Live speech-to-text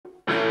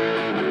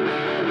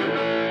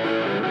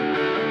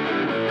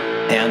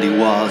And he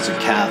was a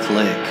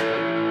Catholic.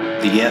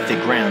 The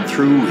ethic ran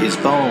through his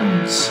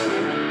bones.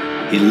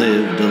 He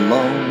lived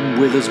alone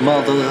with his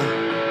mother,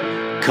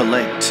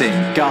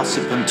 collecting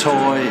gossip and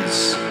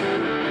toys.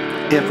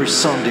 Every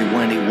Sunday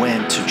when he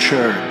went to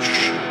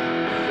church,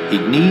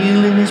 he'd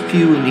kneel in his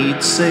pew and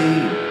he'd say,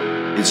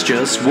 "It's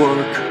just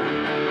work.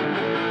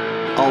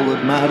 All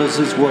that matters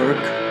is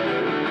work."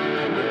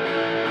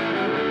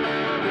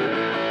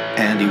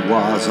 And he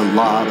was a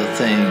lot of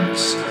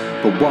things,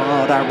 but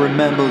what I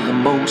remember the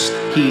most,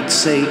 he'd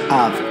say,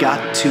 "I've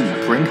got to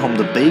bring home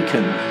the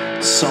bacon.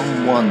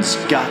 Someone's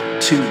got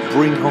to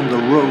bring home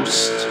the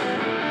roast."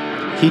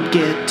 He'd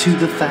get to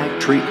the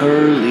factory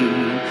early.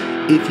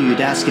 If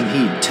you'd ask him,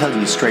 he'd tell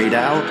you straight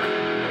out,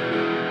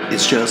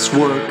 "It's just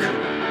work.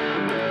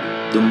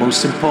 The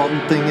most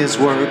important thing is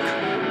work."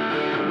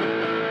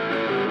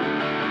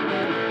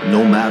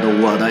 No matter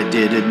what I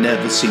did, it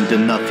never seemed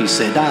enough. He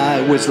said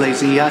I was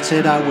lazy, I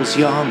said I was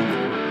young.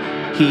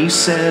 He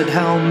said,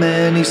 "How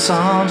many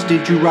songs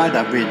did you write?"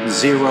 I've written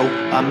 0,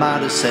 I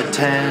might have said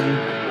 10.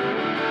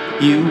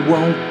 "You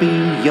won't be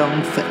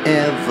young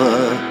forever.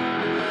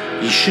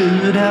 You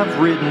should have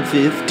written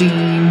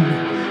 15.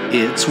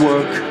 It's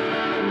work.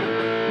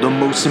 The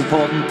most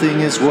important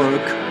thing is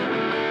work.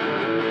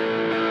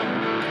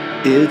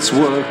 It's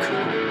work.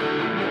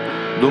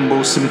 The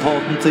most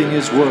important thing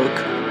is work."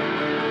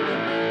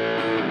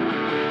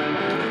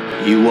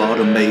 You ought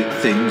to make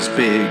things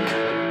big.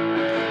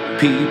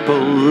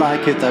 People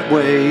like it that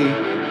way.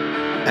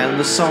 And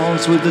the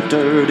songs with the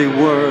dirty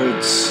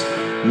words,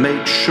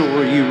 make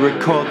sure you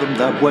record them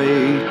that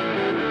way.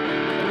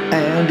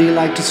 And he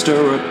liked to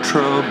stir up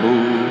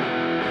trouble.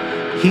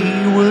 He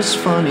was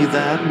funny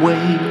that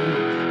way.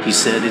 He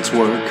said it's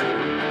work.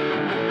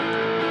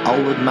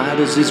 All that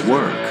matters is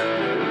work.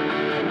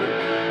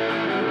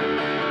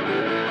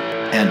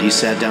 And he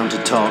sat down to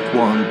talk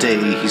one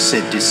day. He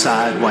said,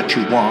 "Decide what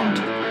you want.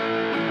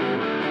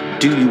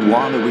 Do you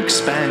want to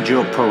expand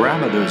your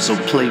parameters or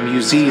play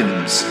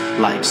museums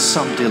like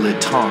some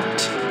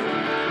dilettante?"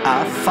 I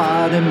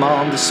fired him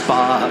on the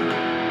spot.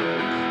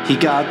 He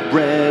got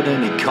red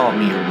and he called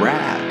me a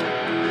rat.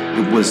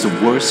 It was the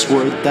worst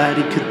word that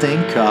he could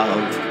think of.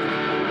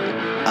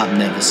 I've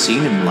never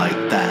seen him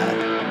like that.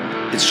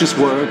 "It's just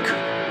work."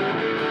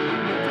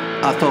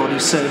 I thought he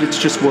said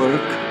it's just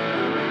work.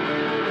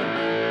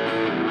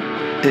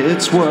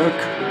 It's work.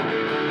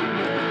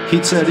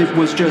 He'd said it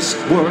was just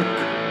work.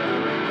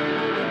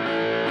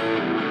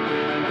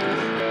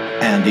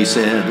 And he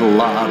said a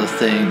lot of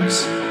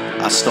things.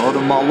 I stored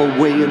them all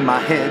away in my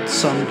head.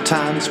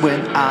 Sometimes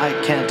when I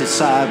can't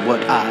decide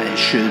what I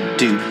should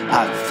do,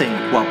 I think,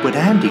 what would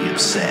Andy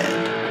have said?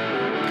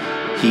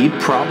 He'd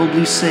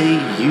probably say,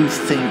 "You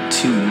think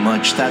too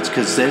much, that's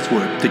 'cause there's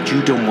work that you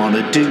don't want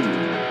to do."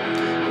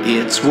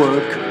 It's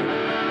work.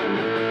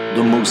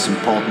 The most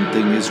important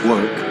thing is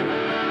work.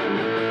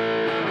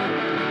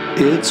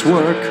 It's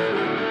work.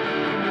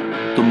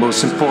 The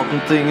most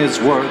important thing is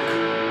work.